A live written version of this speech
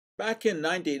Back in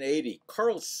 1980,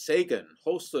 Carl Sagan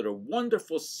hosted a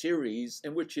wonderful series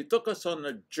in which he took us on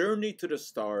a journey to the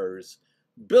stars,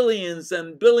 billions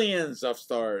and billions of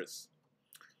stars.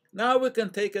 Now we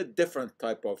can take a different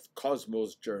type of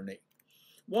cosmos journey,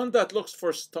 one that looks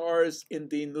for stars in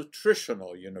the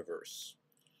nutritional universe.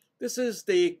 This is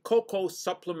the cocoa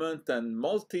supplement and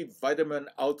multivitamin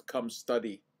outcome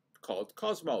study called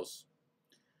Cosmos.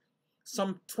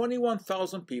 Some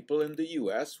 21,000 people in the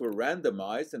US were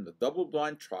randomized in a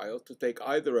double-blind trial to take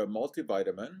either a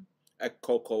multivitamin, a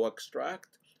cocoa extract,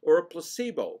 or a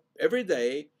placebo every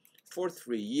day for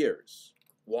 3 years.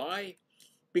 Why?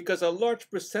 Because a large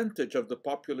percentage of the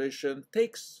population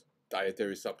takes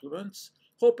dietary supplements,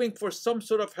 hoping for some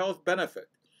sort of health benefit,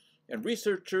 and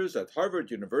researchers at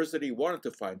Harvard University wanted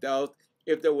to find out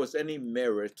if there was any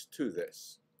merit to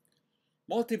this.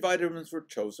 Multivitamins were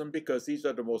chosen because these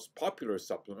are the most popular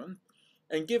supplement,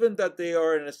 and given that they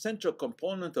are an essential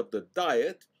component of the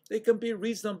diet, they can be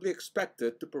reasonably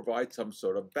expected to provide some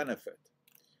sort of benefit.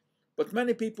 But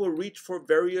many people reach for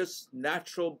various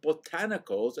natural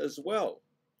botanicals as well.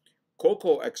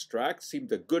 Cocoa extract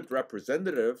seemed a good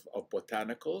representative of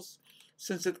botanicals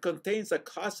since it contains a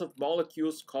class of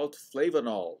molecules called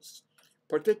flavanols,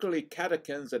 particularly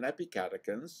catechins and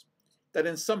epicatechins, that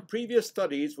in some previous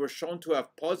studies were shown to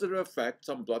have positive effects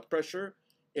on blood pressure,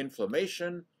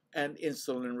 inflammation, and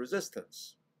insulin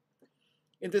resistance.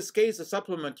 In this case, the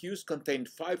supplement used contained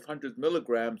 500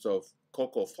 milligrams of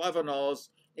cocoa flavanols,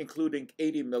 including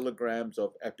 80 milligrams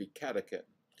of epicatechin.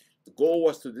 The goal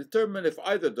was to determine if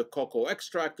either the cocoa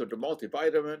extract or the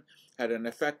multivitamin had an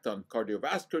effect on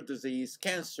cardiovascular disease,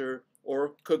 cancer,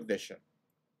 or cognition.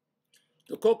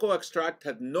 The cocoa extract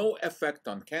had no effect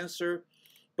on cancer,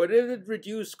 but it had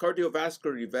reduced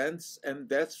cardiovascular events and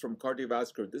deaths from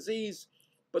cardiovascular disease,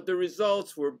 but the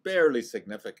results were barely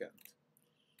significant.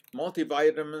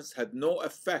 Multivitamins had no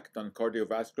effect on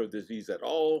cardiovascular disease at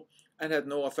all and had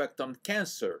no effect on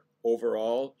cancer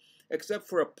overall, except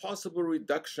for a possible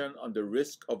reduction on the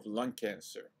risk of lung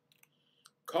cancer.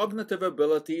 Cognitive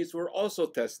abilities were also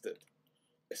tested.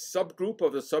 A subgroup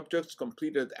of the subjects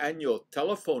completed annual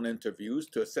telephone interviews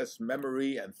to assess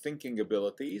memory and thinking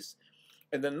abilities,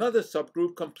 and another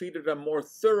subgroup completed a more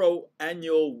thorough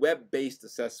annual web-based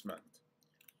assessment.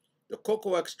 The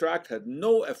cocoa extract had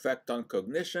no effect on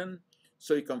cognition,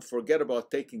 so you can forget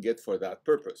about taking it for that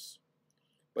purpose.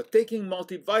 But taking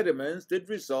multivitamins did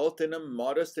result in a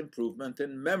modest improvement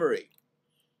in memory.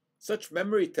 Such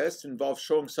memory tests involve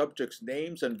showing subjects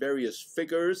names and various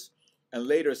figures, and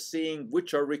later seeing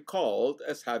which are recalled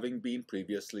as having been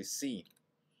previously seen.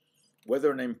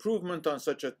 Whether an improvement on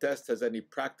such a test has any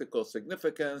practical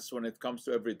significance when it comes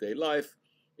to everyday life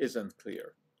isn't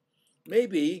clear.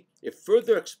 Maybe, if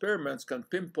further experiments can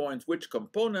pinpoint which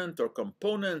component or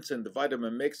components in the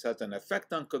vitamin mix has an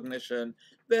effect on cognition,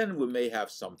 then we may have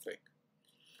something.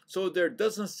 So there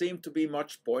doesn't seem to be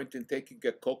much point in taking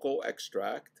a cocoa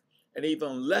extract, and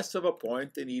even less of a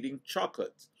point in eating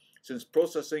chocolate, since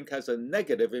processing has a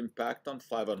negative impact on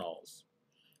flavanols.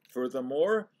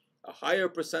 Furthermore, a higher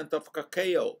percent of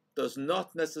cacao does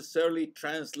not necessarily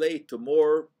translate to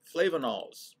more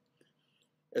flavanols.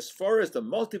 As far as the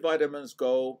multivitamins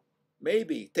go,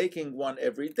 maybe taking one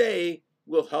every day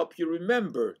will help you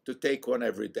remember to take one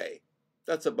every day.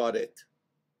 That's about it.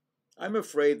 I'm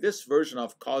afraid this version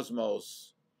of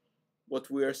Cosmos,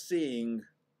 what we are seeing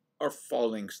are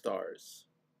falling stars.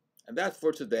 And that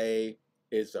for today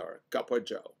is our Cup of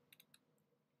Joe.